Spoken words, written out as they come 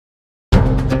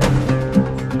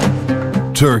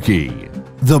Turkey,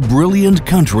 the brilliant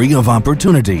country of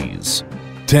opportunities.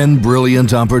 10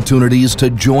 brilliant opportunities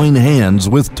to join hands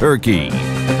with Turkey.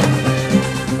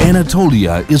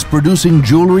 Anatolia is producing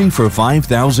jewelry for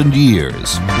 5,000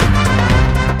 years.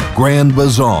 Grand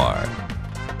Bazaar,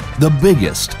 the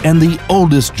biggest and the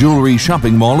oldest jewelry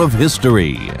shopping mall of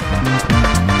history.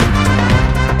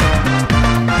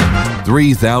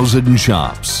 3,000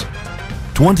 shops,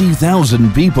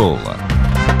 20,000 people.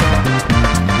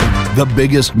 The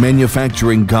biggest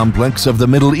manufacturing complex of the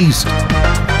Middle East.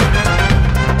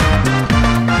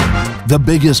 The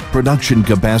biggest production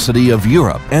capacity of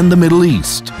Europe and the Middle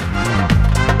East.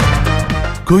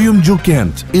 Kuyumcu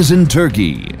Kent is in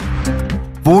Turkey.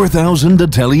 4,000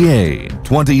 atelier,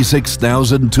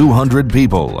 26,200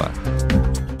 people.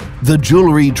 The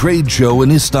Jewelry Trade Show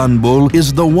in Istanbul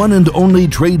is the one and only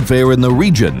trade fair in the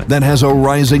region that has a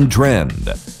rising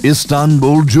trend.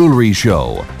 Istanbul Jewelry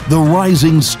Show, the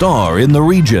rising star in the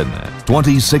region.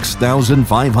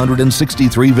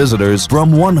 26,563 visitors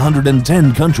from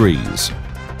 110 countries.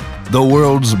 The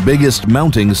world's biggest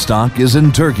mounting stock is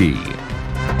in Turkey.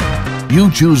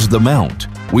 You choose the mount.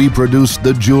 We produce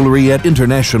the jewelry at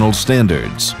international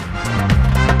standards.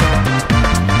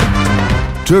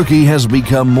 Turkey has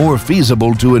become more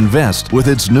feasible to invest with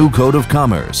its new Code of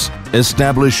Commerce.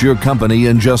 Establish your company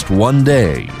in just one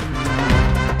day.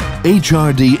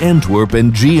 HRD Antwerp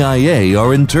and GIA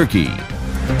are in Turkey.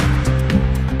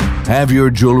 Have your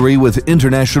jewelry with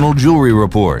international jewelry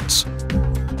reports.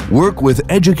 Work with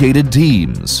educated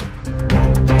teams.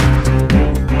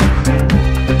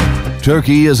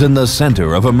 Turkey is in the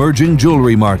center of emerging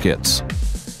jewelry markets.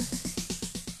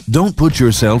 Don't put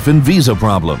yourself in visa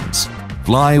problems.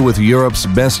 Fly with Europe's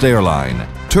best airline,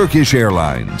 Turkish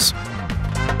Airlines.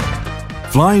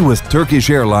 Fly with Turkish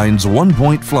Airlines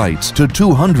one-point flights to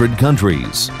 200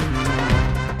 countries.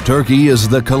 Turkey is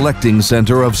the collecting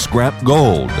center of scrap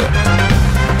gold.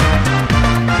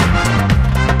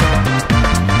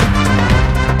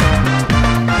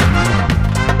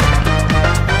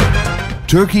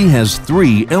 Turkey has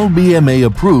 3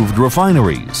 LBMA-approved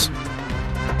refineries.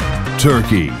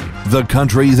 Turkey, the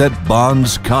country that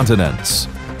bonds continents.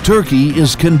 Turkey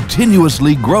is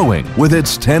continuously growing with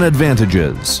its 10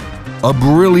 advantages. A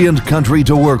brilliant country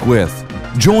to work with.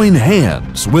 Join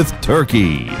hands with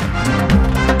Turkey.